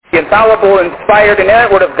The infallible, inspired,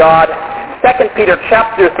 inerrant Word of God, 2 Peter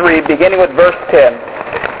chapter 3, beginning with verse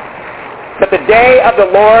 10. But the day of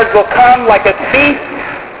the Lord will come like a thief,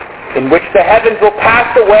 in which the heavens will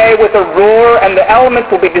pass away with a roar, and the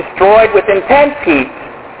elements will be destroyed with intense heat,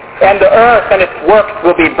 and the earth and its works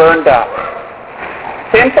will be burned up.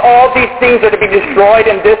 Since all these things are to be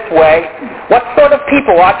destroyed in this way, what sort of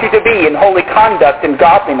people ought you to be in holy conduct and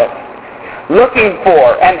godliness, looking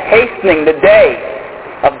for and hastening the day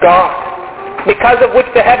of God, because of which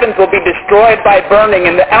the heavens will be destroyed by burning,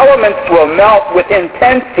 and the elements will melt with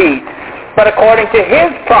intense heat. But according to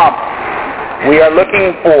His promise, we are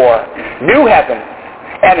looking for new heavens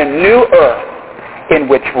and a new earth in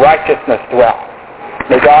which righteousness dwells.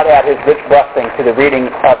 May God add His rich blessing to the reading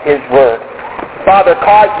of His Word. Father,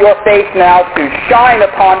 cause your face now to shine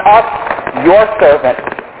upon us, your servants,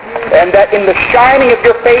 and that in the shining of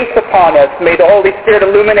your face upon us, may the Holy Spirit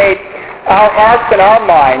illuminate our hearts and our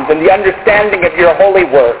minds and the understanding of your holy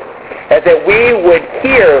word, as that we would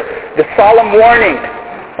hear the solemn warning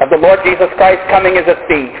of the Lord Jesus Christ coming as a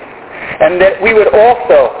thief, and that we would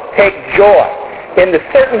also take joy in the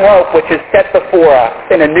certain hope which is set before us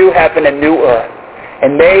in a new heaven and new earth.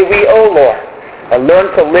 And may we, O Lord,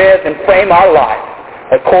 learn to live and frame our lives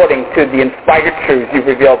according to the inspired truths you've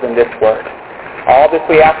revealed in this word. All this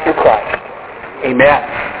we ask through Christ. Amen.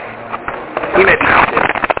 You may be seated.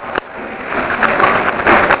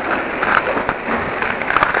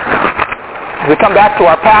 We come back to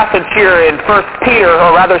our passage here in 1 Peter,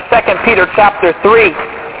 or rather 2 Peter chapter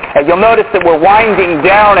 3. You'll notice that we're winding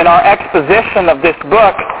down in our exposition of this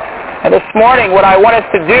book. And this morning what I want us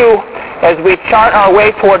to do as we chart our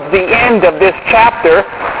way towards the end of this chapter,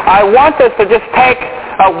 I want us to just take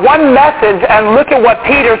one message and look at what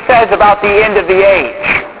Peter says about the end of the age.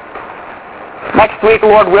 Next week,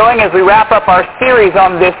 Lord willing, as we wrap up our series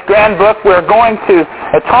on this grand book, we're going to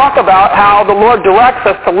talk about how the Lord directs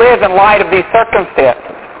us to live in light of these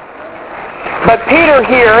circumstances. But Peter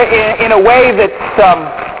here, in a way that's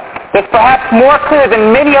perhaps more clear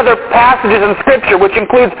than many other passages in Scripture, which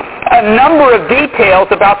includes a number of details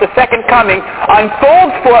about the second coming,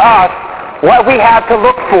 unfolds for us what we have to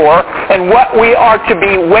look for and what we are to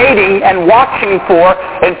be waiting and watching for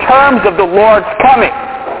in terms of the Lord's coming.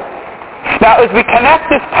 Now, as we connect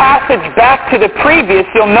this passage back to the previous,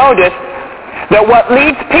 you'll notice that what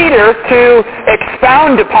leads Peter to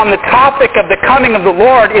expound upon the topic of the coming of the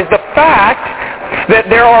Lord is the fact that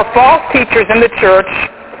there are false teachers in the church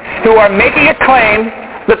who are making a claim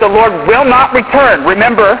that the Lord will not return.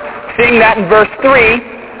 Remember, seeing that in verse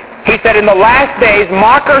 3, he said, in the last days,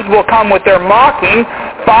 mockers will come with their mocking,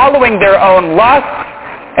 following their own lusts,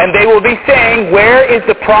 and they will be saying, where is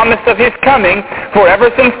the promise of his coming? For ever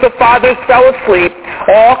since the fathers fell asleep,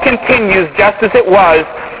 all continues just as it was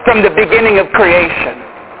from the beginning of creation.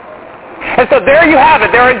 And so there you have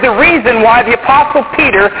it. There is the reason why the Apostle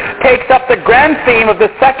Peter takes up the grand theme of the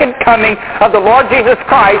second coming of the Lord Jesus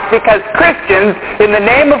Christ, because Christians, in the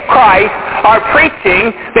name of Christ, are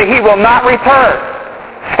preaching that he will not return.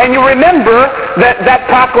 And you remember that that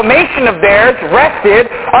proclamation of theirs rested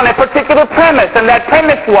on a particular premise, and that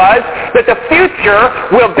premise was that the future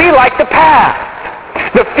will be like the past.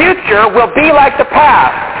 The future will be like the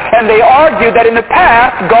past. And they argue that in the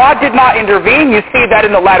past, God did not intervene. You see that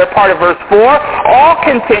in the latter part of verse 4. All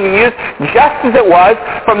continues just as it was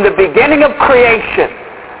from the beginning of creation.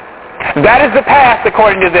 That is the past,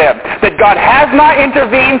 according to them. That God has not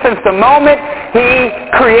intervened since the moment he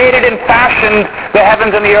created and fashioned the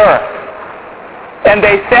heavens and the earth. And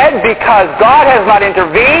they said, because God has not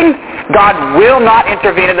intervened, God will not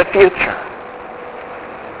intervene in the future.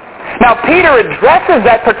 Now, Peter addresses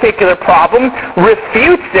that particular problem,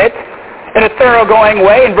 refutes it in a thoroughgoing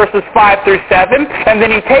way in verses 5 through 7, and then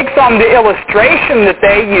he takes on the illustration that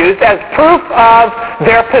they used as proof of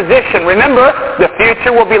their position. Remember, the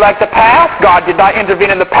future will be like the past. God did not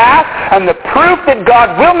intervene in the past, and the proof that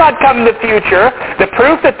God will not come in the future, the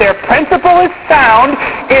proof that their principle is sound,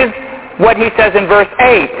 is what he says in verse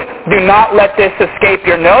 8. Do not let this escape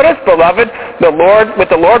your notice, beloved.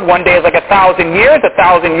 With the Lord, 1 day is like 1,000 years,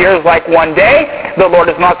 1,000 years like 1 day. The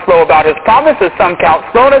Lord is not slow about his promise, as some count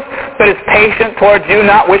slowness, but is patient towards you,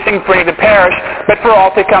 not wishing for any to perish, but for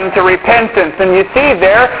all to come to repentance. And you see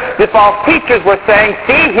there, the false teachers were saying,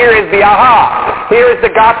 see, here is the aha. Here is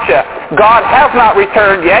the gotcha. God has not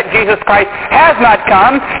returned yet. Jesus Christ has not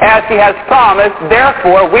come as he has promised.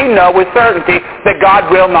 Therefore, we know with certainty that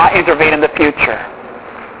God will not intervene in the future.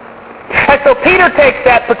 And so Peter takes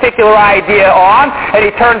that particular idea on, and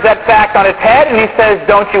he turns that fact on its head, and he says,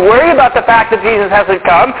 don't you worry about the fact that Jesus hasn't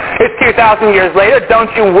come. It's 2,000 years later.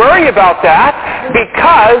 Don't you worry about that,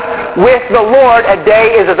 because with the Lord, a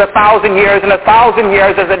day is as 1,000 years, and 1,000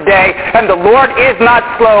 years is a day. And the Lord is not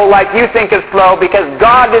slow like you think is slow, because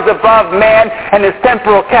God is above man and his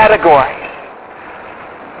temporal categories.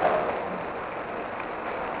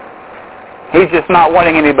 He's just not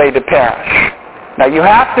wanting anybody to perish. Now you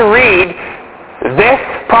have to read this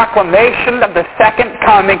proclamation of the second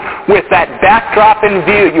coming with that backdrop in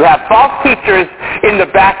view. You have false teachers in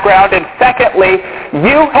the background, and secondly,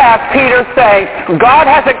 you have Peter saying, God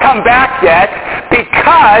hasn't come back yet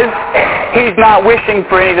because he's not wishing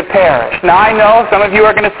for any to perish. Now I know some of you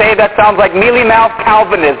are going to say that sounds like mealy-mouthed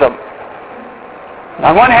Calvinism.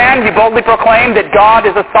 On one hand, you boldly proclaim that God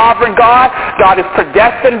is a sovereign God. God has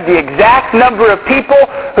predestined the exact number of people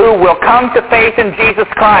who will come to faith in Jesus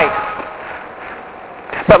Christ.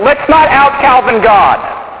 But let's not out-Calvin God.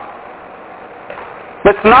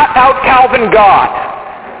 Let's not out-Calvin God.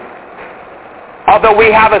 Although we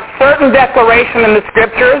have a certain declaration in the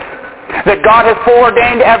Scriptures that God has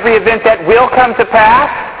foreordained every event that will come to pass,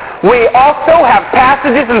 we also have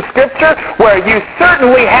passages in Scripture where you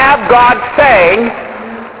certainly have God saying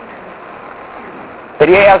that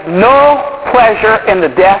he has no pleasure in the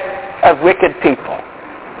death of wicked people.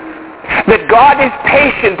 That God is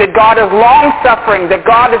patient, that God is long-suffering, that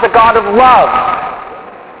God is a God of love.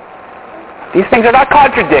 These things are not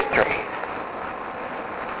contradictory.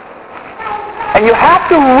 And you have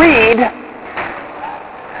to read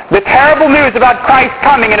the terrible news about Christ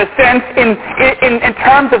coming, in a sense, in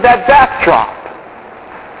terms of that backdrop.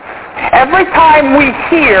 Every time we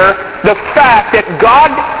hear the fact that God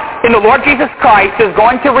in the Lord Jesus Christ is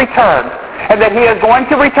going to return, and that he is going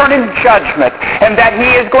to return in judgment, and that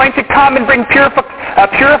he is going to come and bring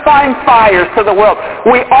purifying fires to the world,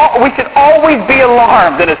 we should always be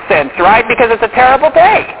alarmed in a sense, right? Because it's a terrible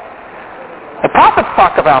day. The prophets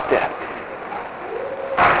talk about this.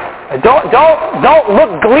 Don't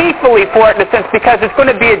look gleefully for it in a sense, because it's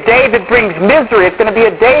going to be a day that brings misery. It's going to be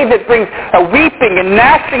a day that brings a weeping and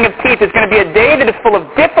gnashing of teeth. It's going to be a day that is full of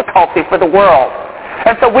difficulty for the world.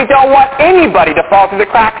 And so we don't want anybody to fall through the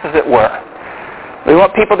cracks, as it were. We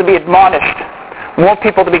want people to be admonished. We want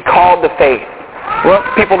people to be called to faith. We want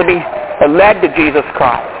people to be led to Jesus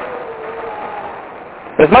Christ.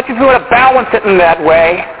 But as much as we want to balance it in that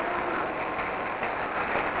way,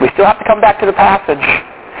 we still have to come back to the passage.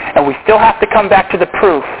 And we still have to come back to the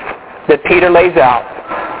proof that Peter lays out.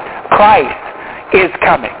 Christ is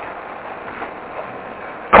coming.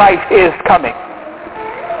 Christ is coming.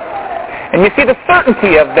 And you see the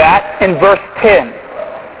certainty of that in verse 10.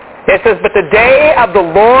 It says, but the day of the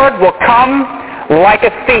Lord will come like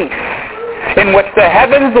a thief, in which the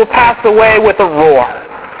heavens will pass away with a roar.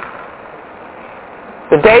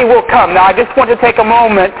 The day will come. Now I just want to take a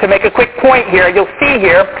moment to make a quick point here. You'll see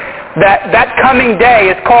here that coming day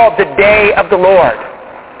is called the day of the Lord.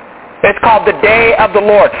 It's called the day of the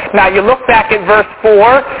Lord. Now you look back at verse 4,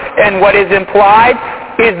 and what is implied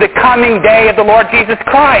is the coming day of the Lord Jesus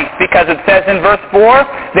Christ, because it says in verse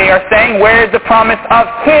 4, they are saying, where is the promise of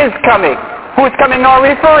his coming? Whose coming are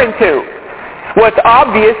we referring to? Well, it's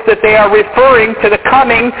obvious that they are referring to the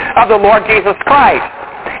coming of the Lord Jesus Christ.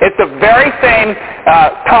 It's the very same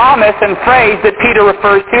promise and phrase that Peter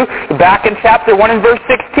refers to back in chapter 1 and verse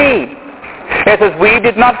 16. It says, we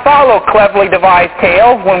did not follow cleverly devised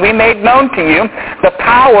tales when we made known to you the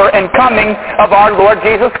power and coming of our Lord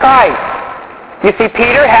Jesus Christ. You see,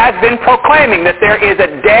 Peter has been proclaiming that there is a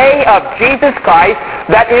day of Jesus Christ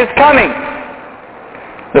that is coming.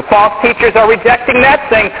 The false teachers are rejecting that,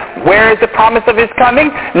 saying, where is the promise of his coming?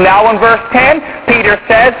 Now in verse 10, Peter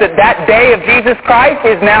says that that day of Jesus Christ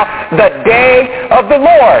is now the day of the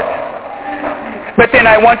Lord. But then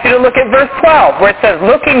I want you to look at verse 12, where it says,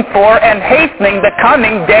 looking for and hastening the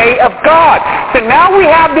coming day of God. So now we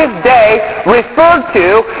have this day referred to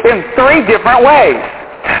in three different ways.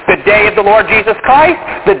 The day of the Lord Jesus Christ,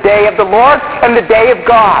 the day of the Lord, and the day of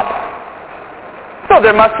God. So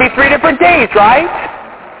there must be three different days, right?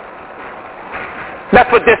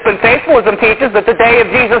 That's what dispensationalism teaches, that the day of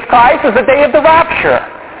Jesus Christ is the day of the rapture.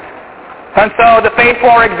 And so the faithful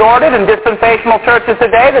are exhorted in dispensational churches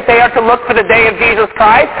today that they are to look for the day of Jesus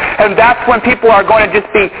Christ, and that's when people are going to just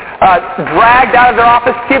be dragged out of their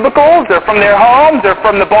office cubicles, or from their homes, or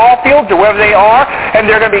from the ball fields, or wherever they are, and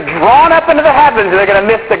they're going to be drawn up into the heavens, and they're going to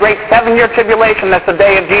miss the great 7-year tribulation. That's the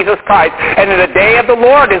day of Jesus Christ. And then the day of the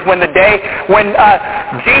Lord is when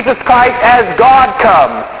Jesus Christ as God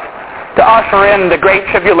comes. to usher in the Great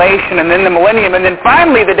Tribulation and then the millennium. And then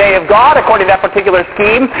finally, the day of God, according to that particular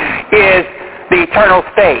scheme, is the eternal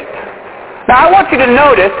state. Now, I want you to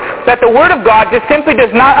notice that the Word of God just simply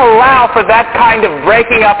does not allow for that kind of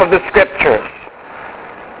breaking up of the Scriptures.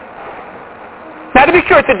 Now, to be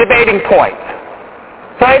sure, it's a debating point.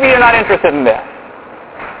 So maybe you're not interested in this.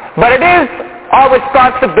 But it is our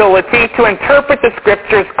responsibility to interpret the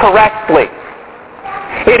Scriptures correctly.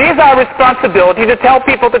 It is our responsibility to tell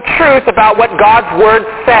people the truth about what God's Word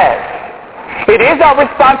says. It is our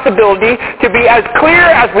responsibility to be as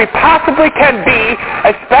clear as we possibly can be,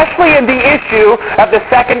 especially in the issue of the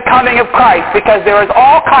second coming of Christ, because there is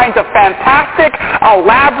all kinds of fantastic,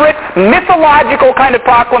 elaborate, mythological kind of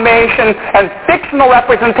proclamation and fictional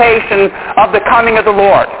representation of the coming of the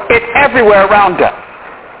Lord. It's everywhere around us.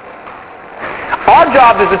 Our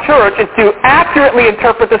job as a church is to accurately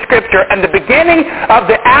interpret the Scripture, and the beginning of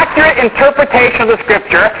the accurate interpretation of the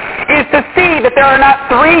Scripture is to see that there are not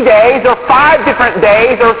 3 days or 5 different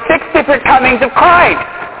days or 6 different comings of Christ.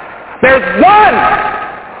 There's one.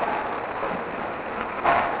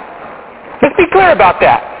 Let's be clear about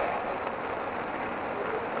that.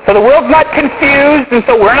 So the world's not confused, and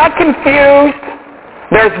so we're not confused.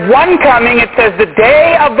 There's one coming. It says the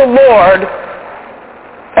day of the Lord.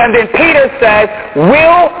 And then Peter says,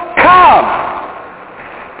 will come.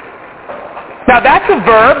 Now that's a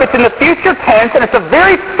verb. It's in the future tense, and it's the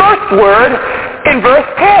very first word in verse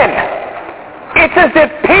 10. It's as if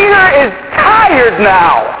Peter is tired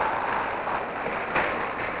now.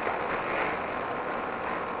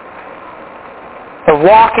 Of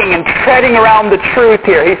walking and treading around the truth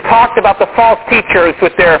here. He's talked about the false teachers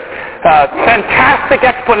with their fantastic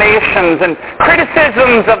explanations and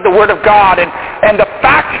criticisms of the Word of God and the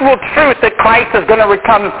factual truth that Christ is going to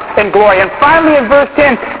come in glory. And finally in verse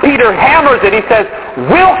 10, Peter hammers it. He says,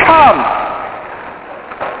 will come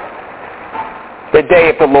the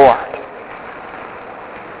day of the Lord.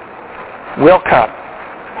 Will come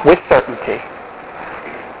with certainty.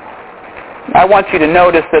 I want you to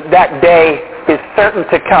notice that that day is certain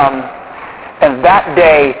to come, and that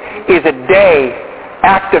day is a day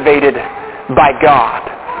activated by God.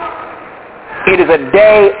 It is a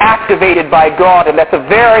day activated by God, and that's a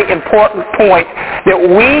very important point that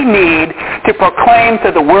we need to proclaim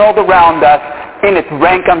to the world around us in its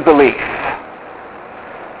rank unbelief.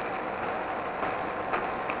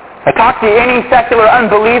 I talk to any secular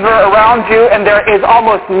unbeliever around you, and there is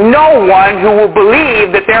almost no one who will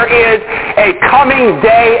believe that there is a coming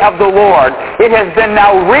day of the Lord. It has been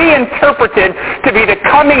now reinterpreted to be the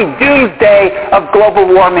coming doomsday of global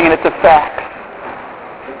warming and its effects.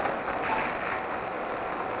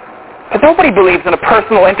 But nobody believes in a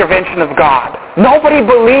personal intervention of God. Nobody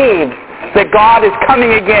believes that God is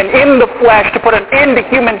coming again in the flesh to put an end to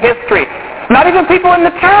human history. Not even people in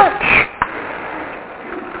the church.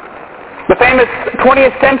 The famous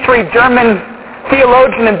 20th century German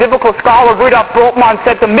theologian and biblical scholar Rudolf Bultmann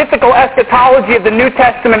said the mythical eschatology of the New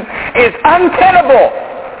Testament is untenable.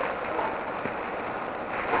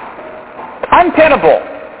 Untenable.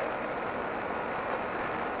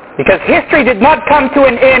 Because history did not come to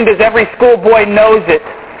an end as every schoolboy knows it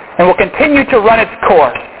and will continue to run its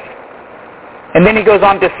course. And then he goes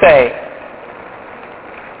on to say,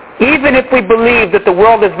 even if we believe that the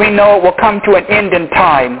world as we know it will come to an end in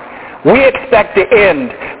time, we expect the end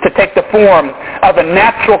to take the form of a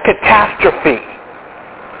natural catastrophe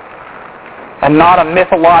and not a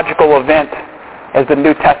mythological event as the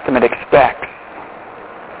New Testament expects.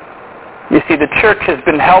 You see, the church has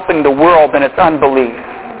been helping the world in its unbelief.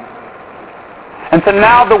 And so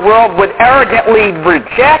now the world would arrogantly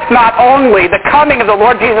reject not only the coming of the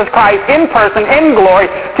Lord Jesus Christ in person, in glory,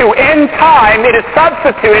 to end time. It has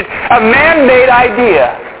substituted a man-made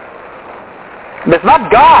idea. But it's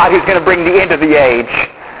not God who's going to bring the end of the age.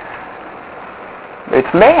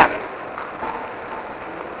 It's man.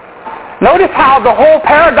 Notice how the whole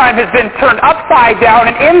paradigm has been turned upside down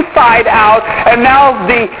and inside out, and now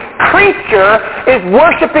the creature is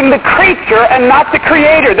worshiping the creature and not the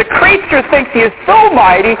Creator. The creature thinks he is so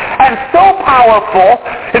mighty and so powerful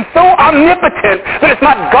and so omnipotent that it's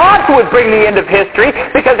not God who would bring the end of history,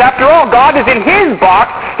 because after all, God is in his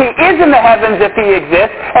box. He is in the heavens if he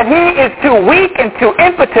exists, and he is too weak and too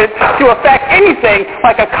impotent to affect anything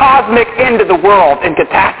like a cosmic end of the world in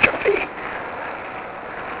catastrophe.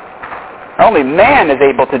 Only man is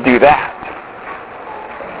able to do that.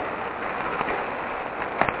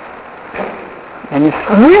 And it's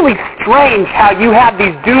really strange how you have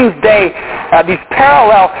these these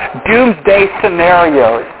parallel doomsday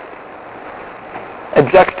scenarios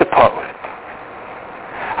juxtaposed.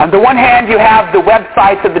 On the one hand, you have the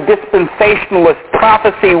websites of the dispensationalist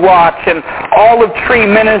Prophecy Watch and Olive Tree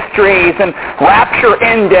Ministries and Rapture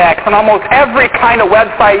Index and almost every kind of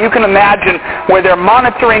website you can imagine where they're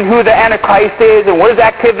monitoring who the Antichrist is and what his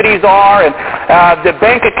activities are and the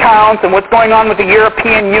bank accounts and what's going on with the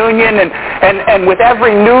European Union and with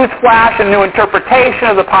every news flash and new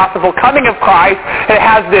interpretation of the possible coming of Christ, it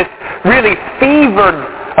has this really fevered,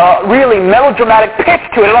 really melodramatic pitch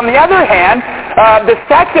to it. On the other hand, the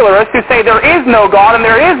secularists who say there is no God and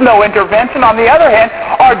there is no intervention, on the other hand,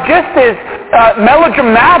 are just as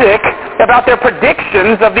melodramatic about their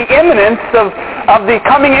predictions of the imminence of the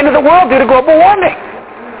coming into the world due to global warming.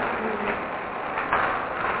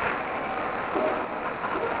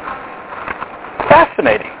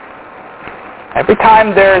 Fascinating. Every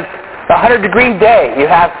time there's a 100-degree day, you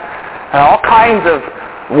have all kinds of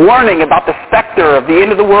warning about the specter of the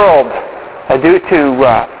end of the world due to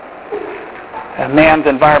man's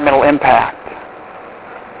environmental impact.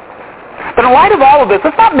 But in light of all of this,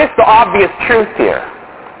 let's not miss the obvious truth here.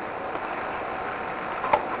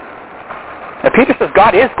 Now, Peter says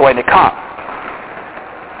God is going to come.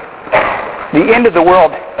 The end of the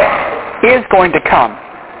world is going to come.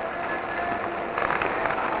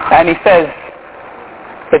 And he says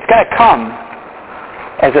it's going to come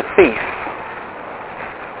as a thief.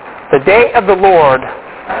 The day of the Lord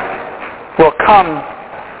will come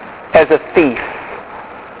as a thief.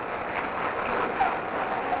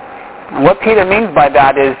 And what Peter means by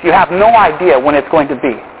that is you have no idea when it's going to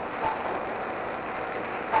be. In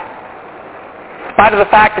spite of the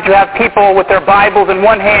fact that you have people with their Bibles in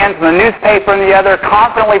one hand and the newspaper in the other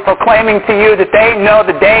confidently proclaiming to you that they know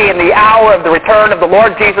the day and the hour of the return of the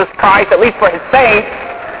Lord Jesus Christ, at least for his saints,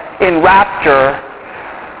 in rapture,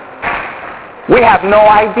 we have no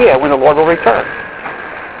idea when the Lord will return.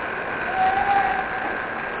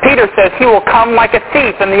 Peter says he will come like a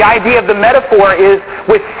thief, and the idea of the metaphor is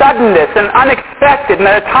with suddenness and unexpected and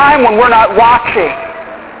at a time when we're not watching.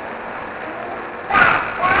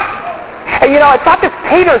 And you know, it's not just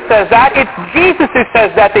Peter says that, it's Jesus who says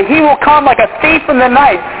that he will come like a thief in the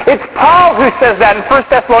night. It's Paul who says that in 1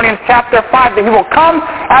 Thessalonians chapter 5, that he will come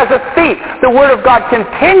as a thief. The Word of God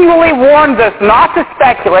continually warns us not to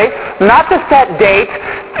speculate, not to set dates,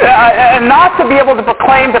 and not to be able to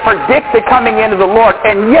proclaim, to predict the coming in of the Lord.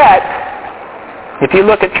 And yet, if you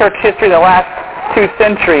look at church history the last 2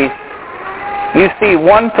 centuries, you see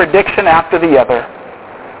one prediction after the other.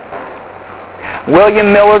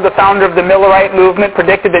 William Miller, the founder of the Millerite movement,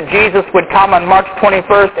 predicted that Jesus would come on March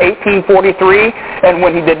 21st, 1843, and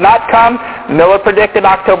when he did not come, Miller predicted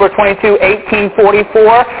October 22,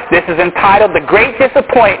 1844. This is entitled The Great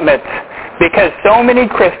Disappointment, because so many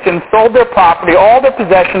Christians sold their property, all their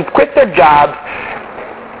possessions, quit their jobs,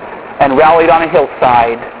 and rallied on a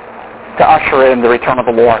hillside to usher in the return of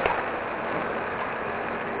the Lord.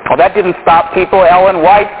 Well, that didn't stop people. Ellen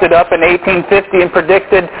White stood up in 1850 and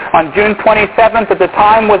predicted on June 27th that the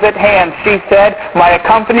time was at hand. She said, "My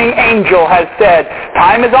accompanying angel has said,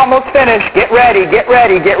 time is almost finished. Get ready, get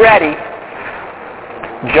ready, get ready."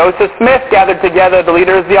 Joseph Smith gathered together the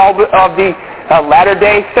leaders of the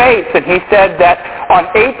Latter-day Saints, and he said that on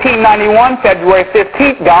 1891, February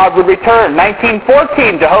 15th, God would return.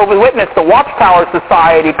 1914, Jehovah's Witness, the Watchtower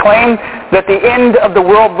Society, claimed that the end of the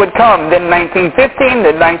world would come. Then 1915,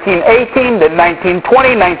 then 1918, then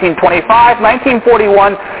 1920, 1925,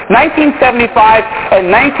 1941, 1975, and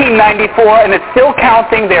 1994, and it's still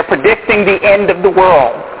counting. They're predicting the end of the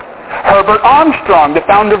world. Herbert Armstrong, the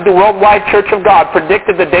founder of the Worldwide Church of God,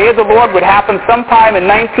 predicted the day of the Lord would happen sometime in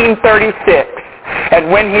 1936. And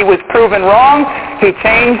when he was proven wrong, he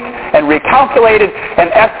changed and recalculated and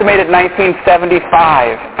estimated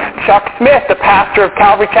 1975. Chuck Smith, the pastor of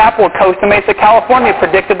Calvary Chapel in Costa Mesa, California,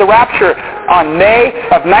 predicted the rapture on May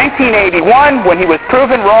of 1981. When he was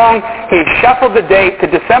proven wrong, he shuffled the date to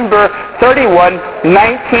December 31,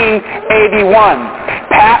 1981.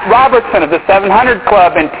 Pat Robertson of the 700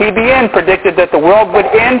 Club and TBN predicted that the world would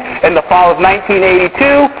end in the fall of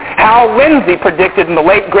 1982. Hal Lindsey predicted in the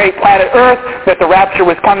late great Planet Earth that the rapture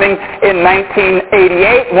was coming in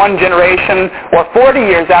 1988, one generation or 40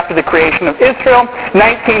 years after the creation of Israel.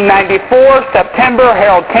 1994, September,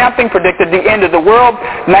 Harold Camping predicted the end of the world.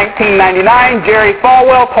 1999, Jerry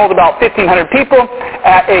Falwell told about 1,500 people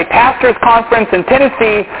at a pastor's conference in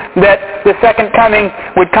Tennessee that the second coming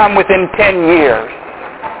would come within 10 years.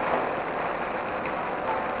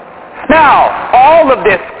 Now, all of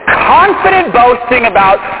this confident boasting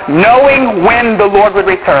about knowing when the Lord would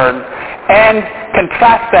return, and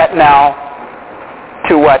contrast that now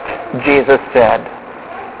to what Jesus said.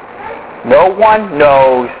 No one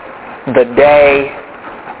knows the day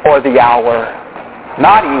or the hour,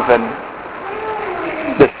 not even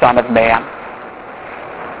the Son of Man.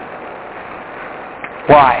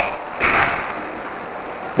 Why?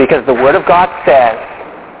 Because the Word of God says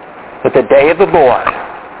that the day of the Lord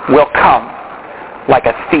will come like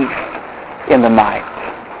a thief in the night.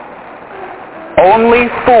 Only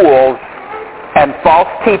fools and false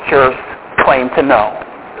teachers claim to know.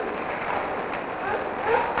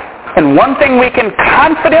 And one thing we can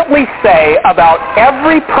confidently say about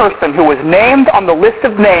every person who was named on the list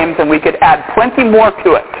of names, and we could add plenty more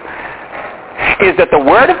to it, is that the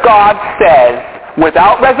Word of God says,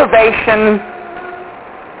 without reservation,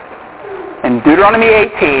 in Deuteronomy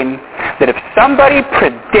 18, that if somebody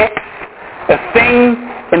predicts a thing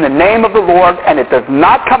in the name of the Lord and it does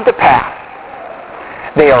not come to pass,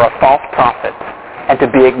 they are a false prophet and to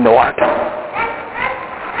be ignored.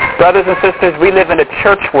 Brothers and sisters, we live in a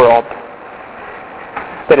church world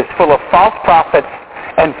that is full of false prophets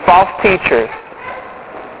and false teachers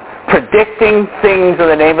predicting things in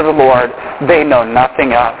the name of the Lord they know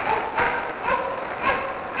nothing of.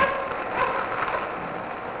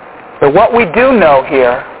 But what we do know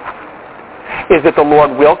here is that the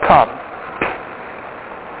Lord will come.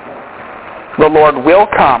 The Lord will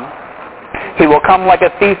come. He will come like a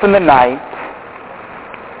thief in the night.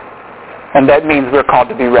 And that means we're called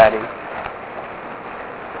to be ready.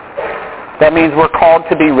 That means we're called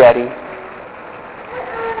to be ready.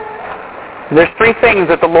 There's three things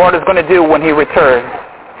that the Lord is going to do when He returns.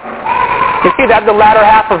 You see that in the latter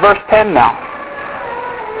half of verse 10 now.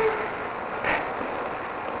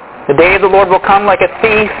 The day of the Lord will come like a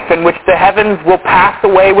thief, in which the heavens will pass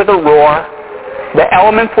away with a roar. The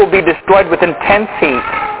elements will be destroyed with intense heat,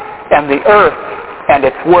 and the earth and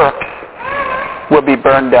its works will be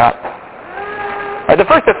burned up. The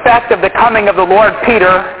first effect of the coming of the Lord,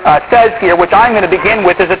 Peter says here, which I'm going to begin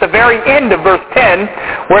with, is at the very end of verse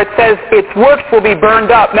 10, where it says, its works will be burned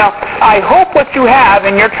up. Now, I hope what you have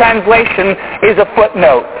in your translation is a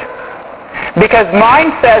footnote. Because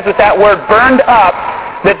mine says with that word burned up,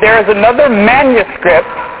 that there is another manuscript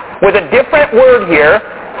with a different word here,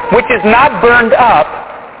 which is not burned up,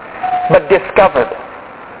 but discovered.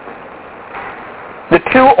 The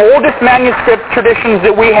two oldest manuscript traditions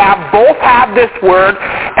that we have both have this word,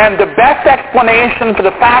 and the best explanation for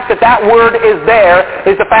the fact that that word is there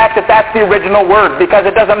is the fact that that's the original word, because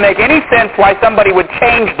it doesn't make any sense why somebody would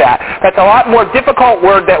change that. That's a lot more difficult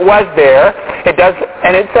word that was there. It does,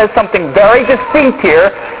 and it says something very distinct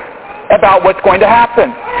here about what's going to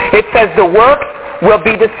happen. It says the works will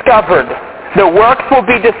be discovered. The works will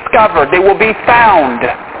be discovered. They will be found.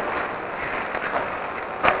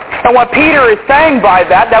 And what Peter is saying by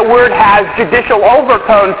that word has judicial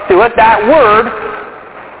overtones to it. That word,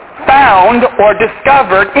 found or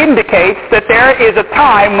discovered, indicates that there is a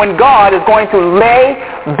time when God is going to lay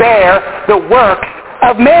bare the works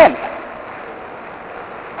of men.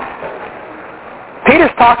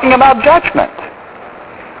 Peter's talking about judgment.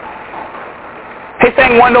 He's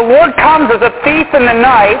saying when the Lord comes as a thief in the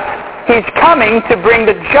night, He's coming to bring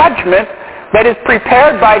the judgment that is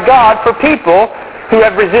prepared by God for people who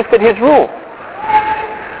have resisted His rule.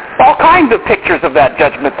 All kinds of pictures of that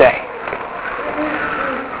judgment day.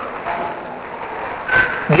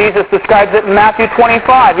 Jesus describes it in Matthew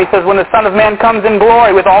 25. He says, when the Son of Man comes in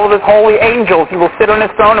glory with all of His holy angels, He will sit on His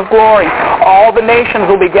throne of glory. All the nations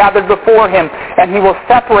will be gathered before Him, and He will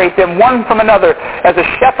separate them one from another, as a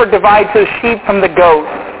shepherd divides his sheep from the goats.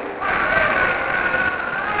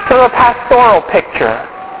 So a pastoral picture,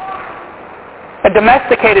 a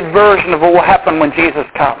domesticated version of what will happen when Jesus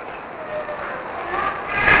comes.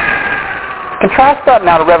 Contrast that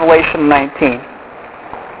now to Revelation 19.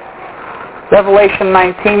 Revelation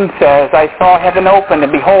 19 says, I saw heaven open,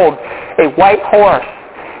 and behold, a white horse,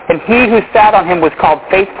 and He who sat on him was called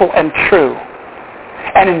Faithful and True.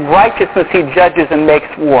 And in righteousness He judges and makes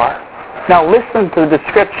war. Now listen to the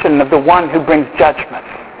description of the one who brings judgment.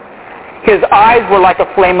 His eyes were like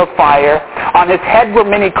a flame of fire. On His head were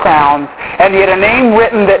many crowns, and He had a name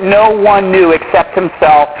written that no one knew except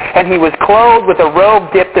Himself. And He was clothed with a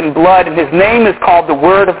robe dipped in blood, and His name is called the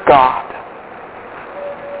Word of God.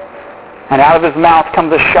 And out of His mouth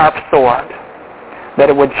comes a sharp sword, that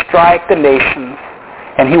it would strike the nations.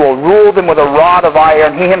 And He will rule them with a rod of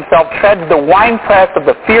iron. He Himself treads the winepress of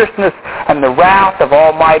the fierceness and the wrath of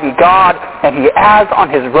Almighty God. And He has on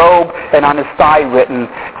His robe and on His thigh written,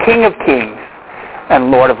 King of Kings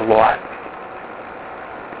and Lord of Lords.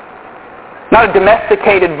 Not a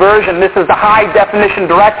domesticated version. This is the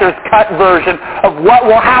high-definition director's cut version of what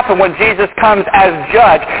will happen when Jesus comes as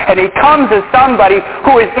judge. And he comes as somebody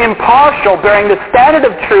who is impartial, bearing the standard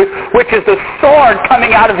of truth, which is the sword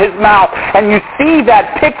coming out of his mouth. And you see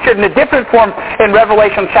that pictured in a different form in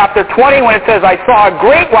Revelation chapter 20 when it says, I saw a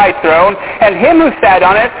great white throne, and him who sat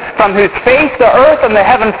on it, from whose face the earth and the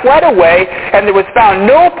heaven fled away, and there was found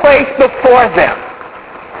no place before them.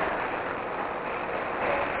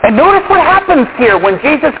 And notice what happens here when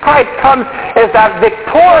Jesus Christ comes as that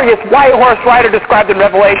victorious white horse rider described in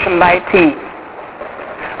Revelation 19.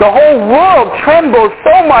 The whole world trembles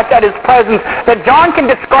so much at his presence that John can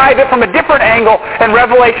describe it from a different angle in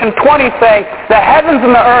Revelation 20, saying, the heavens and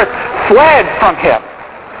the earth fled from him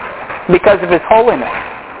because of his holiness.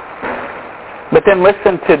 But then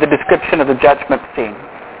listen to the description of the judgment scene.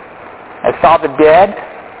 I saw the dead,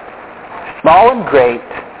 small and great,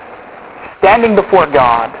 standing before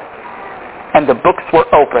God, and the books were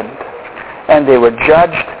opened, and they were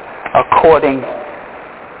judged according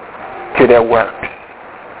to their works.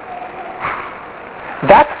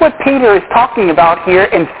 That's what Peter is talking about here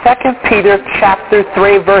in 2 Peter chapter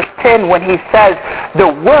 3, verse 10, when he says, the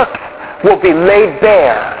works will be laid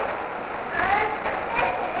bare.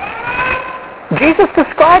 Jesus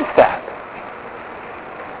describes that.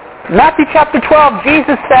 Matthew chapter 12,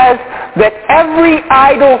 Jesus says that every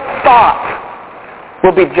idle thought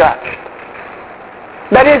will be judged.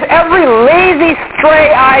 That is, every lazy,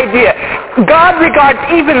 stray idea. God regards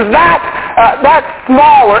even that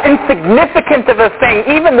small or insignificant of a thing,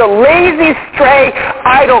 even the lazy, stray,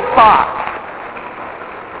 idle thoughts,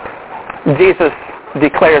 Jesus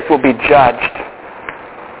declares will be judged.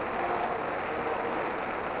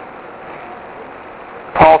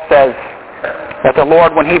 Paul says that the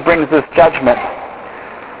Lord, when he brings this judgment,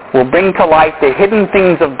 will bring to light the hidden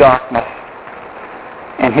things of darkness,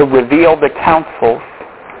 and he'll reveal the counsels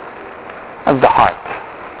of the heart.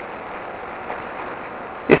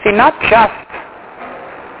 You see, not just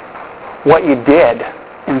what you did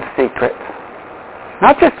in secret,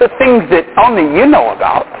 not just the things that only you know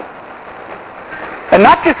about, and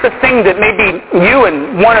not just the things that maybe you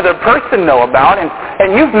and one other person know about, and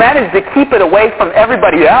you've managed to keep it away from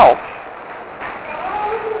everybody else.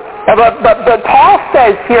 But Paul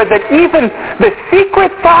says here that even the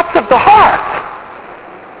secret thoughts of the heart.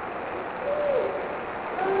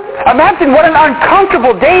 Imagine what an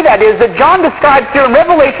uncomfortable day that is that John describes here in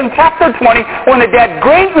Revelation chapter 20, when the dead,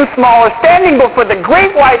 great and small, are standing before the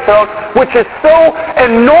great white throne, which is so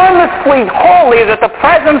enormously holy that the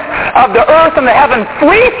presence of the earth and the heaven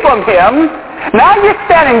flee from him. Now you're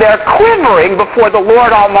standing there quivering before the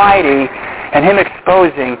Lord Almighty, and him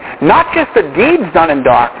exposing not just the deeds done in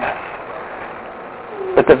darkness,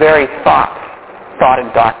 but the very thoughts thought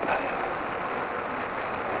in darkness.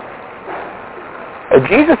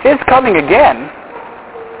 Jesus is coming again,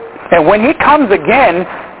 and when he comes again,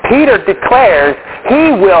 Peter declares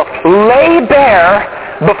he will lay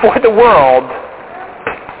bare before the world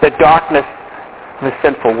the darkness of the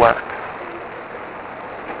sinful work.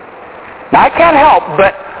 Now I can't help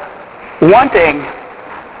but wanting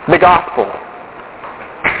the gospel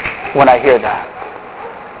when I hear that.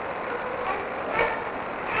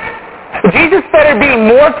 Jesus better be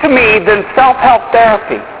more to me than self-help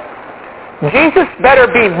therapy. Jesus better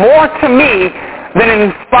be more to me than an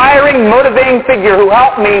inspiring, motivating figure who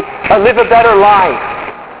helped me live a better life.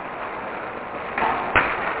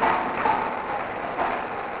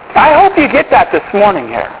 I hope you get that this morning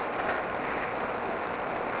here.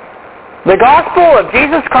 The gospel of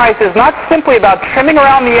Jesus Christ is not simply about trimming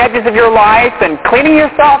around the edges of your life and cleaning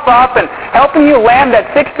yourself up and helping you land that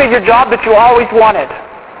six-figure job that you always wanted.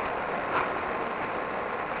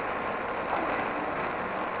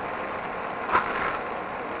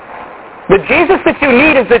 The Jesus that you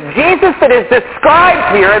need is the Jesus that is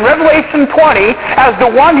described here in Revelation 20 as the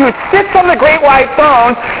one who sits on the great white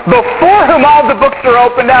throne, before whom all the books are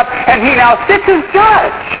opened up, and he now sits as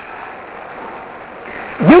judge.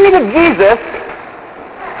 You need a Jesus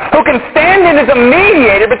who can stand in as a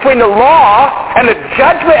mediator between the law and the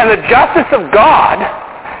judgment and the justice of God,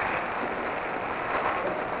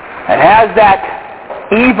 and as that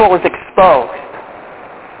evil is exposed,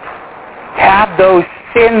 have those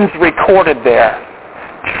sins recorded there,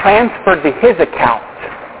 transferred to his account,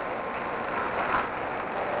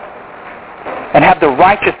 and have the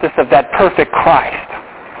righteousness of that perfect Christ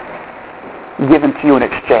given to you in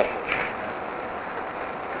exchange.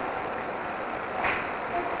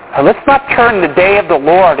 Now, let's not turn the day of the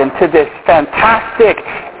Lord into this fantastic,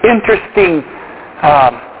 interesting,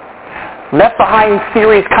 Left Behind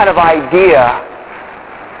series kind of idea.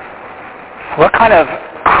 What kind of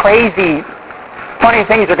crazy Funny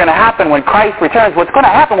things are going to happen when Christ returns. What's going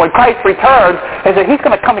to happen when Christ returns is that he's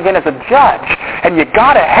going to come again as a judge. And you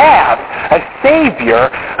got to have a Savior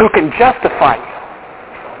who can justify you.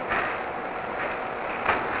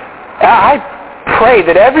 I pray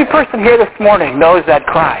that every person here this morning knows that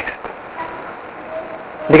Christ.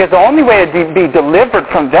 Because the only way to be delivered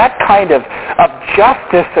from that kind of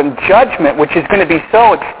justice and judgment, which is going to be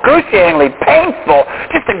so excruciatingly painful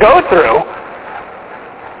just to go through,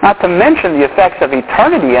 not to mention the effects of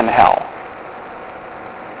eternity in hell,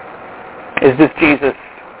 is this Jesus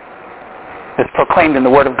is proclaimed in the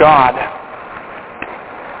Word of God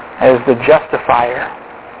as the justifier.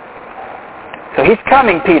 So he's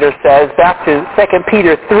coming, Peter says, back to 2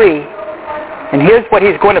 Peter 3, and here's what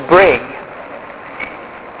he's going to bring.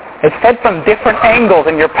 It's said from different angles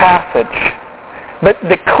in your passage. But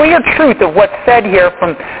the clear truth of what's said here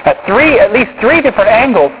from at least three different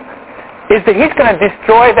angles is that he's going to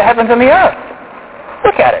destroy the heavens and the earth.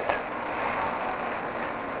 Look at it.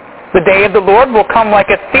 The day of the Lord will come like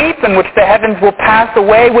a thief, in which the heavens will pass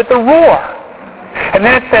away with a roar. And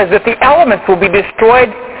then it says that the elements will be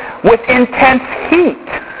destroyed with intense heat.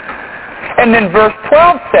 And then verse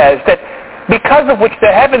 12 says that because of which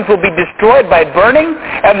the heavens will be destroyed by burning,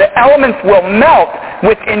 and the elements will melt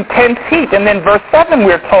with intense heat. And then verse 7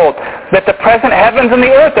 we're told that the present heavens and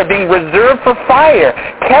the earth are being reserved for fire,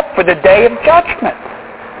 kept for the day of judgment.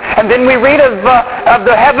 And then we read of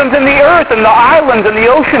the heavens and the earth and the islands and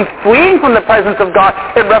the oceans fleeing from the presence of God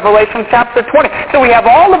in Revelation chapter 20. So we have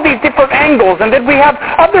all of these different angles, and then we have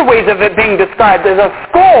other ways of it being described. There's a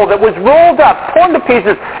skull that was rolled up, torn to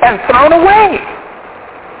pieces, and thrown away.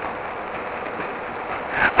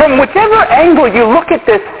 From whichever angle you look at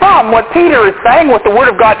this from, what Peter is saying, what the Word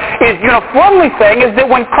of God is uniformly saying, is that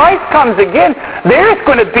when Christ comes again, there is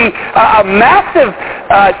going to be a massive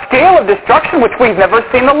scale of destruction which we've never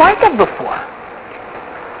seen the like of before.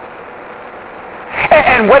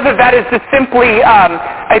 And whether that is just simply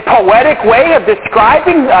a poetic way of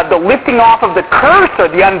describing the lifting off of the curse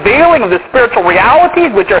or the unveiling of the spiritual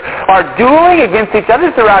realities which are dueling against each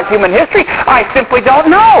other throughout human history, I simply don't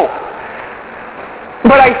know.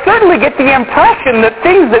 But I certainly get the impression that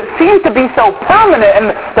things that seem to be so permanent and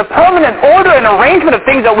the permanent order and arrangement of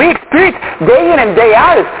things that we experience day in and day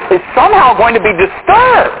out is somehow going to be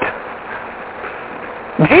disturbed.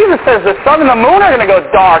 Jesus says the sun and the moon are going to go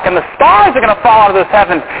dark and the stars are going to fall out of this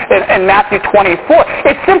heaven in Matthew 24.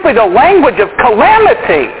 It's simply the language of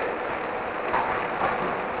calamity.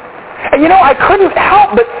 And I couldn't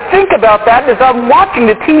help but think about that as I'm watching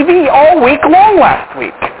the TV all week long last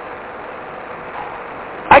week.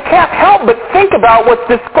 I can't help but think about what's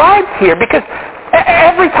described here, because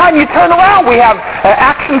every time you turn around, we have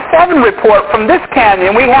Action 7 report from this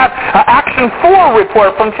canyon, we have Action 4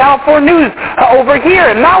 report from Channel 4 News over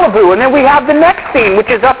here in Malibu, and then we have the next scene, which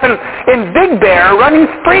is up in Big Bear, Running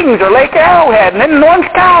Springs, or Lake Arrowhead, and then in Orange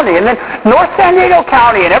County, and then North San Diego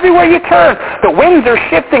County, and everywhere you turn, the winds are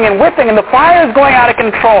shifting and whipping, and the fire is going out of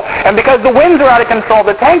control, and because the winds are out of control,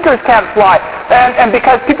 the tankers can't fly, and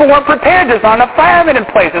because people weren't prepared, there's not enough firemen in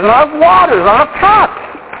place, there's not enough water, there's not enough trucks.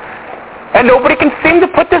 And nobody can seem to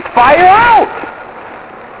put this fire out.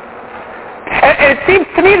 And it seems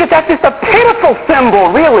to me that that's just a pitiful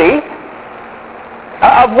symbol, really,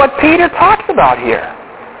 of what Peter talks about here.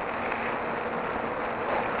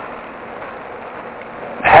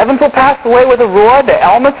 The heavens will pass away with a roar, the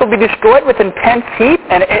elements will be destroyed with intense heat,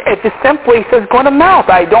 and it just simply says going to melt.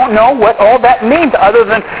 I don't know what all that means, other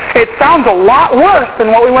than it sounds a lot worse than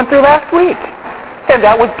what we went through last week. And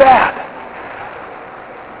that was bad.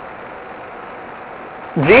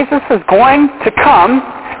 Jesus is going to come.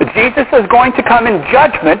 Jesus is going to come in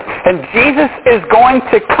judgment, and Jesus is going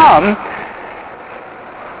to come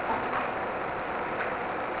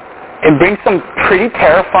and bring some pretty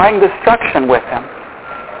terrifying destruction with him.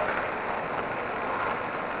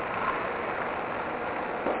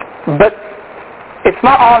 But it's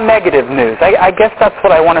not all negative news. I guess that's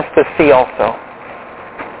what I want us to see also.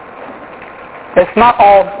 It's not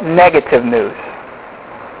all negative news.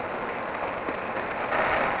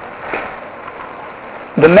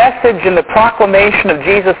 The message and the proclamation of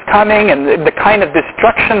Jesus coming and the kind of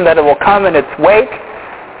destruction that it will come in its wake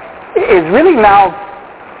is really now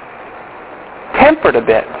tempered a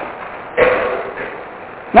bit.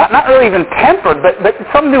 Not really even tempered, but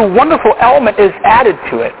some new wonderful element is added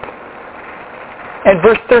to it. In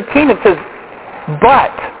verse 13 it says,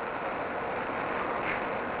 but,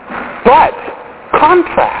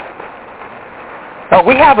 contrast. Now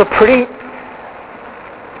we have a pretty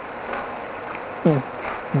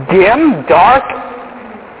dim, dark,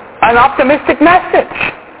 unoptimistic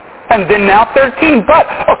message. And then now 13. But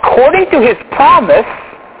according to his promise,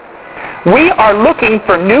 we are looking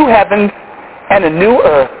for new heavens and a new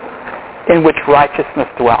earth in which righteousness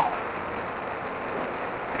dwells.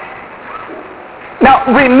 Now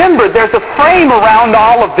remember, there's a frame around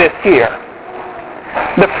all of this here.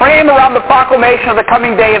 The frame around the proclamation of the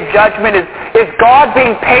coming day of judgment is God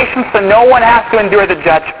being patient so no one has to endure the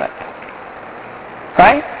judgment.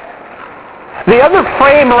 Right? The other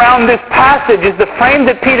frame around this passage is the frame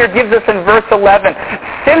that Peter gives us in verse 11.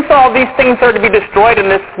 Since all these things are to be destroyed in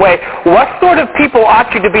this way, what sort of people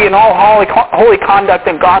ought you to be in all holy conduct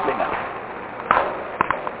and godliness?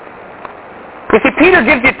 You see, Peter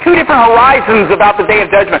gives you two different horizons about the day of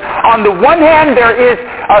judgment. On the one hand, there is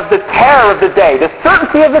the terror of the day, the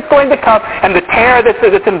certainty of it's going to come, and the terror that's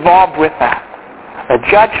involved with that. The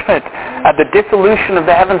judgment of the dissolution of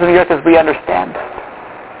the heavens and the earth as we understand it.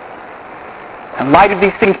 In light of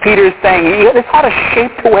these things, Peter is saying, this ought to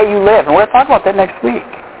shape the way you live. And we're going to talk about that next week.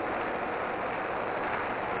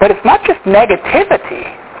 But it's not just negativity.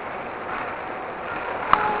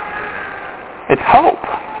 It's hope.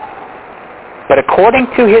 But according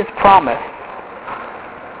to his promise,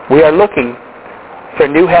 we are looking for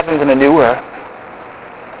new heavens and a new earth.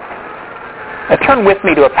 Now turn with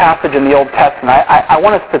me to a passage in the Old Testament. I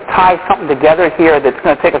want us to tie something together here that's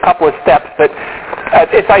going to take a couple of steps. But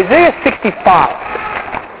it's Isaiah 65.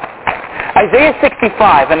 Isaiah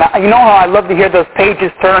 65. And you know how I love to hear those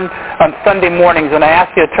pages turn on Sunday mornings. And I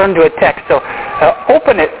ask you to turn to a text. So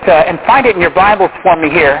open it and find it in your Bibles for me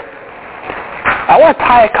here. I want to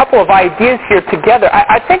tie a couple of ideas here together.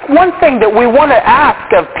 I think one thing that we want to ask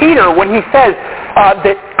of Peter when he says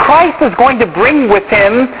that Christ is going to bring with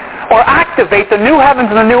him or activate the new heavens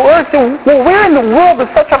and the new earth, well, where in the world does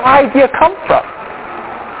such an idea come from?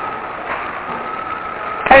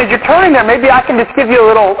 And as you're turning there, maybe I can just give you a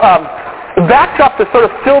little backdrop to sort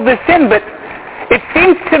of fill this in, but it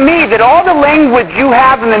seems to me that all the language you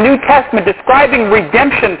have in the New Testament describing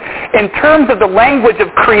redemption in terms of the language of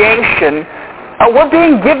creation, we're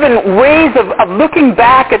being given ways of looking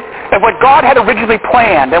back at what God had originally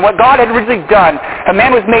planned and what God had originally done. A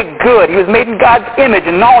man was made good. He was made in God's image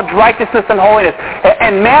in knowledge, righteousness, and holiness.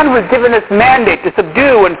 And man was given this mandate to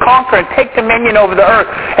subdue and conquer and take dominion over the earth.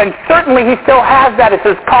 And certainly he still has that as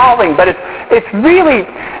his calling. But it's really,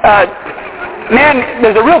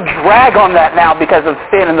 there's a real drag on that now because of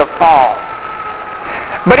sin and the fall.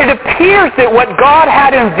 But it appears that what God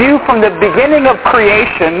had in view from the beginning of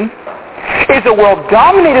creation is a world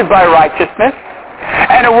dominated by righteousness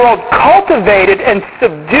and a world cultivated and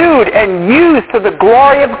subdued and used to the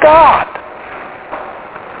glory of God.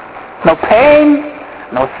 No pain,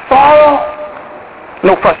 no sorrow,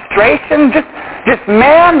 no frustration, just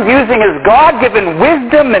man using his God-given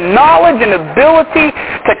wisdom and knowledge and ability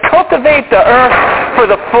to cultivate the earth for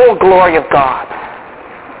the full glory of God.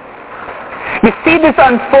 You see this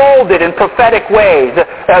unfolded in prophetic ways,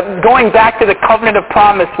 going back to the covenant of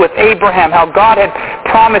promise with Abraham, how God had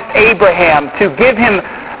promised Abraham to give him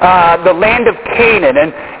the land of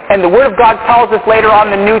Canaan. And the Word of God tells us later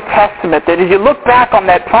on in the New Testament that as you look back on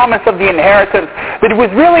that promise of the inheritance, that it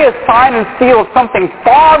was really a sign and seal of something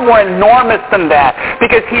far more enormous than that.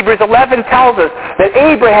 Because Hebrews 11 tells us that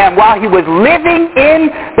Abraham, while he was living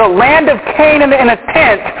in the land of Canaan in a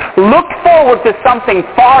tent, looked forward to something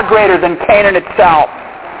far greater than Canaan itself.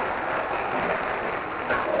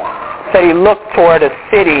 That he looked toward a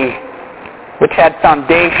city which had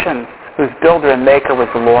foundations, whose builder and maker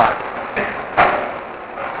was the Lord.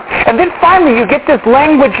 And then finally you get this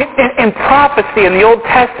language in prophecy in the Old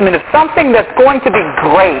Testament of something that's going to be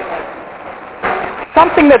great.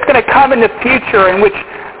 Something that's going to come in the future in which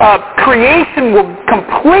creation will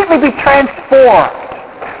completely be transformed.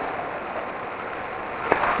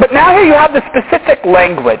 But now here you have the specific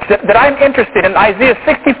language that I'm interested in, Isaiah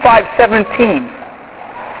 65:17.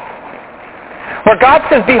 Where God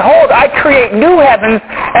says, behold, I create new heavens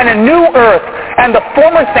and a new earth, and the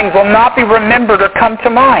former things will not be remembered or come to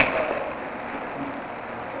mind.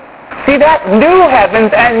 See that? New heavens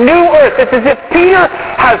and new earth. It's as if Peter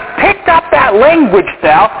has picked up that language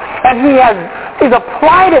now, and he's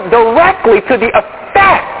applied it directly to the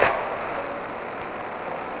effect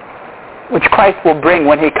which Christ will bring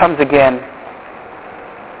when he comes again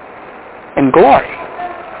in glory.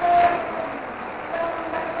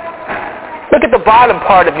 Look at the bottom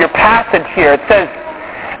part of your passage here. It says,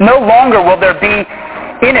 no longer will there be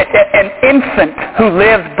in it an infant who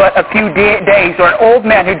lives but a few days, or an old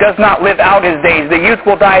man who does not live out his days. The youth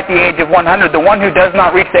will die at the age of 100. The one who does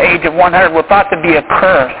not reach the age of 100 will thought to be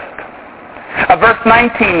accursed. Verse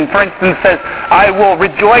 19, for instance, says, I will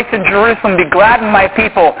rejoice in Jerusalem, be glad in my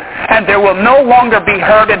people, and there will no longer be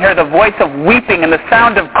heard in her the voice of weeping and the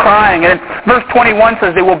sound of crying. And verse 21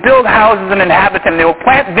 says, they will build houses and inhabit them. They will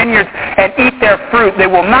plant vineyards and eat their fruit. They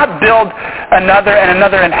will not build another and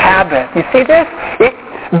another inhabit. You see this?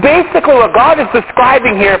 Basically what God is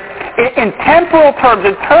describing here in temporal terms,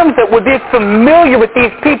 in terms that would be familiar with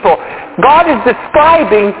these people, God is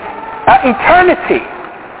describing eternity.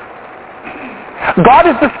 God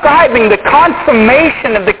is describing the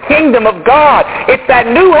consummation of the kingdom of God. It's that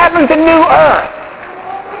new heavens and new earth.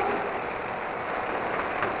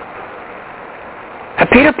 And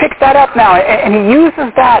Peter picks that up now, and he uses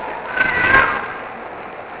that.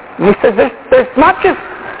 And he says there's not just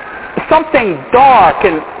something dark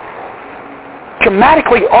and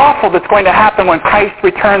dramatically awful that's going to happen when Christ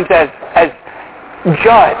returns as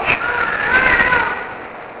judge.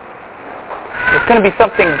 It's going to be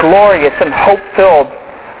something glorious and hope-filled.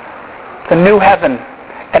 A new heaven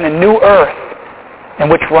and a new earth in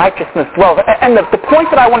which righteousness dwells. And the point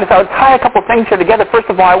that I wanted to tie a couple things here together. First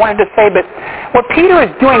of all, I wanted to say that what Peter is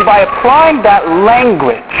doing by applying that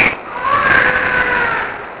language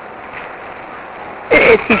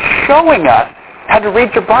is he's showing us how to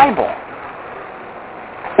read your Bible.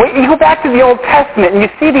 You go back to the Old Testament and you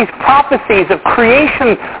see these prophecies of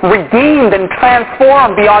creation redeemed and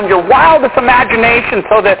transformed beyond your wildest imagination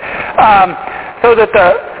so that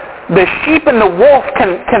the sheep and the wolf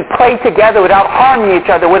can play together without harming each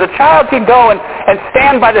other, where the child can go and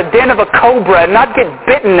stand by the den of a cobra and not get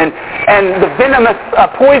bitten and the venomous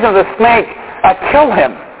poison of the snake kill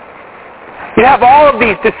him. You have all of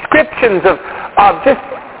these descriptions of just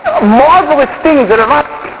marvelous things that are not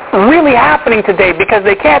really happening today because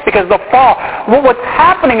they can't, because of the fall. Well, what's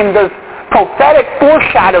happening in those prophetic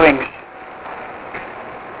foreshadowings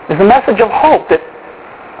is a message of hope that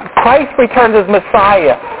Christ returns as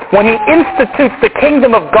Messiah. When he institutes the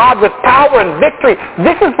kingdom of God with power and victory,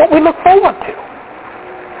 this is what we look forward to.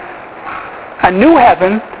 A new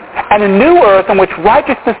heaven and a new earth in which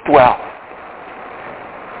righteousness dwells.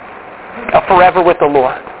 Forever with the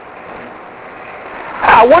Lord.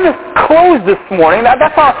 I want to close this morning.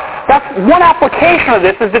 That's one application of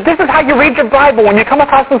this, is that this is how you read your Bible when you come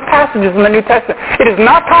across those passages in the New Testament. It is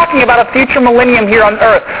not talking about a future millennium here on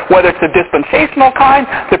earth, whether it's the dispensational kind,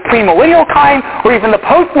 the premillennial kind, or even the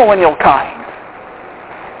postmillennial kind.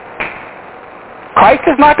 Christ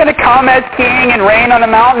is not going to come as king and reign on a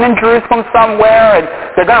mountain in Jerusalem somewhere, and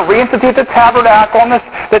they're going to reinstitute the tabernacle and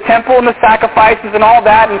the temple and the sacrifices and all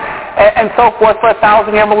that and so forth for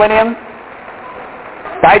 1,000-year millennium.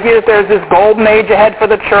 The idea that there's this golden age ahead for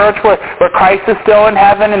the church where Christ is still in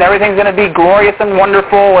heaven and everything's going to be glorious and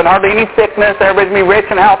wonderful and hardly any sickness, everybody's going to be rich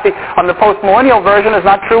and healthy on the post-millennial version is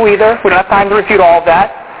not true either. We don't have time to refute all of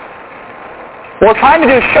that. What we're trying to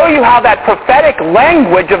do is show you how that prophetic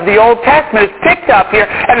language of the Old Testament is picked up here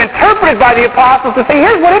and interpreted by the apostles to say,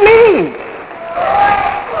 here's what it means.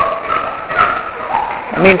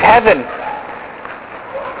 It means heaven.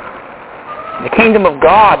 The kingdom of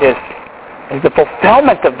God is the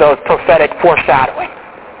fulfillment of those prophetic foreshadowings.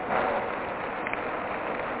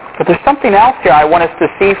 But there's something else here I want us to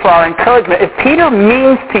see for our encouragement. If Peter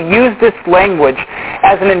means to use this language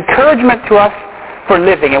as an encouragement to us for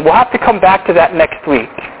living, and we'll have to come back to that next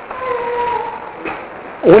week,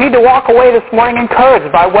 we need to walk away this morning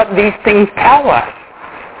encouraged by what these things tell us.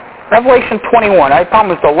 Revelation 21, I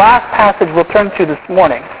promise the last passage we'll turn to this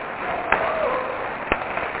morning.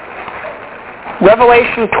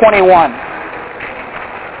 Revelation 21.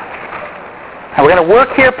 And we're going to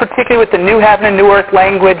work here particularly with the new heaven and new earth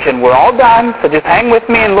language, and we're all done, so just hang with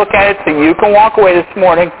me and look at it so you can walk away this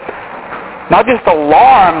morning not just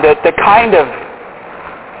alarmed at the kind of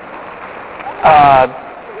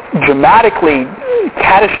dramatically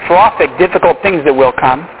catastrophic, difficult things that will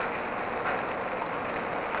come,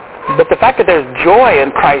 but the fact that there's joy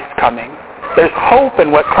in Christ coming. There's hope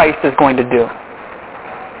in what Christ is going to do.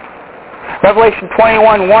 Revelation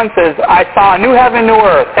 21:1 says, I saw a new heaven and new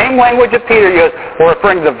earth. Same language that Peter used. We're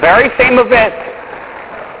referring to the very same event.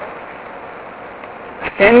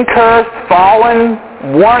 Sin-cursed, fallen,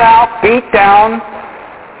 worn out, beat down,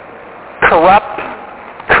 corrupt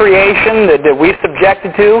creation that we've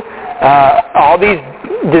subjected to. All these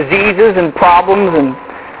diseases and problems and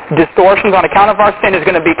distortions on account of our sin is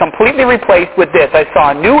going to be completely replaced with this. I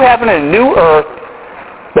saw a new heaven and a new earth.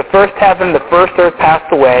 The first heaven, the first earth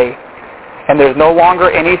passed away, and there's no longer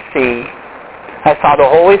any sea. I saw the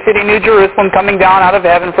holy city, New Jerusalem, coming down out of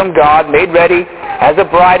heaven from God, made ready as a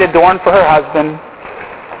bride adorned for her husband.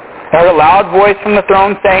 I heard a loud voice from the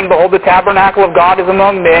throne saying, Behold, the tabernacle of God is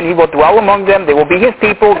among men. He will dwell among them. They will be his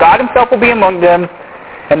people. God himself will be among them.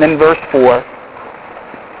 And then verse 4.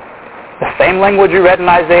 The same language you read in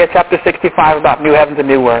Isaiah chapter 65 about new heavens and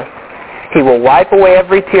new earth. He will wipe away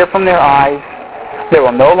every tear from their eyes. There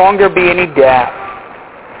will no longer be any death.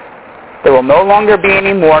 There will no longer be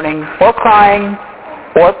any mourning or crying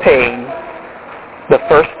or pain. The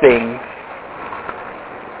first things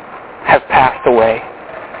have passed away.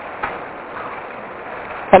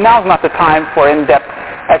 And now's not the time for in-depth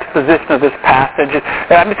exposition of this passage.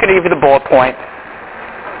 I'm just going to give you the bullet points.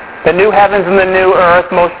 The new heavens and the new earth,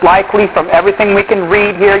 most likely from everything we can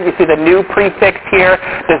read here, you see the new prefix here,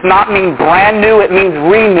 does not mean brand new, it means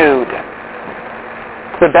renewed.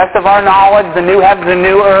 To the best of our knowledge, the new heavens and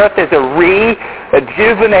new earth is a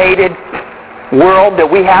rejuvenated world that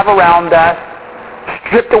we have around us,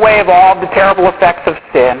 stripped away of all the terrible effects of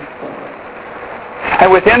sin.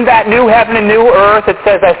 And within that new heaven and new earth, it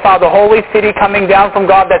says, I saw the holy city coming down from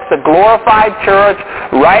God. That's the glorified church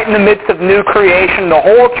right in the midst of new creation, the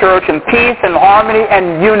whole church in peace and harmony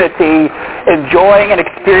and unity, enjoying and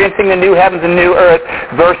experiencing the new heavens and new earth.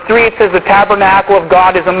 Verse 3, it says, the tabernacle of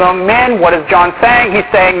God is among men. What is John saying? He's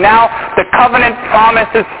saying now the covenant promise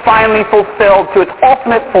is finally fulfilled to its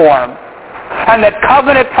ultimate form. And that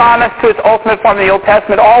covenant promise to its ultimate form in the Old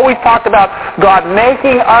Testament always talked about God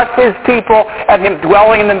making us his people and him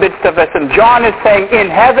dwelling in the midst of us. And John is saying,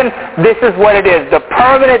 in heaven, this is what it is, the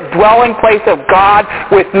permanent dwelling place of God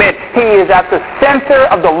with men. He is at the center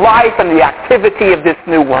of the life and the activity of this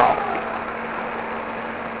new world.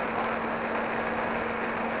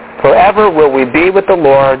 Forever will we be with the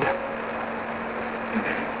Lord,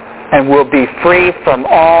 and we'll be free from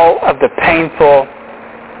all of the painful,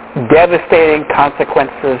 devastating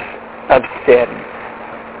consequences of sin.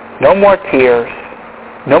 No more tears,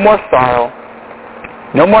 no more sorrow,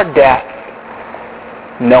 no more death,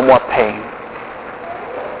 no more pain.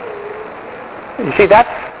 You see,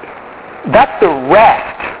 that's the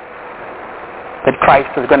rest that Christ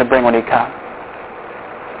is going to bring when he comes.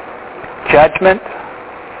 Judgment,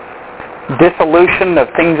 dissolution of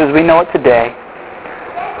things as we know it today,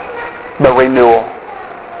 but renewal,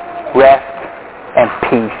 rest, and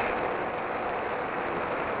peace.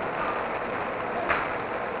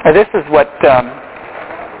 Now, this is what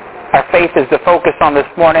our faith is to focus on this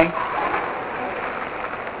morning.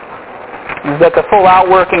 Is that the full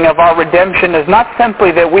outworking of our redemption is not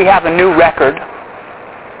simply that we have a new record,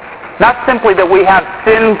 not simply that we have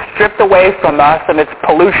sin stripped away from us and its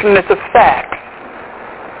pollution, its effects,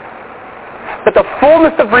 but the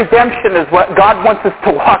fullness of redemption is what God wants us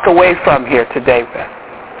to walk away from here today with.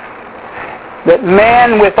 That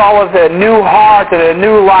man with all of the new heart and a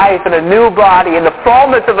new life and a new body and the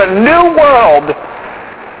fullness of a new world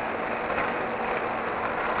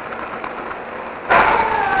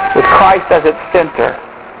with Christ as its center.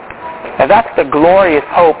 And that's the glorious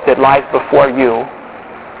hope that lies before you.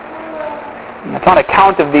 And it's on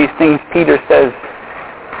account of these things, Peter says,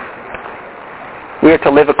 we are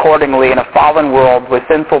to live accordingly in a fallen world with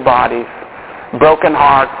sinful bodies, broken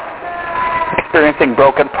hearts, experiencing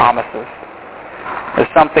broken promises. There's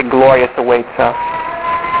something glorious awaits us.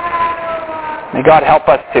 May God help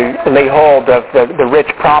us to lay hold of the rich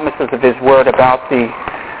promises of his word about the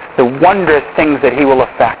wondrous things that he will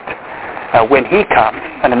effect when he comes.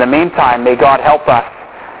 And in the meantime, may God help us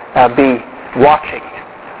be watching,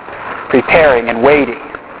 preparing, and waiting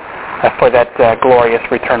for that glorious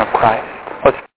return of Christ. Let's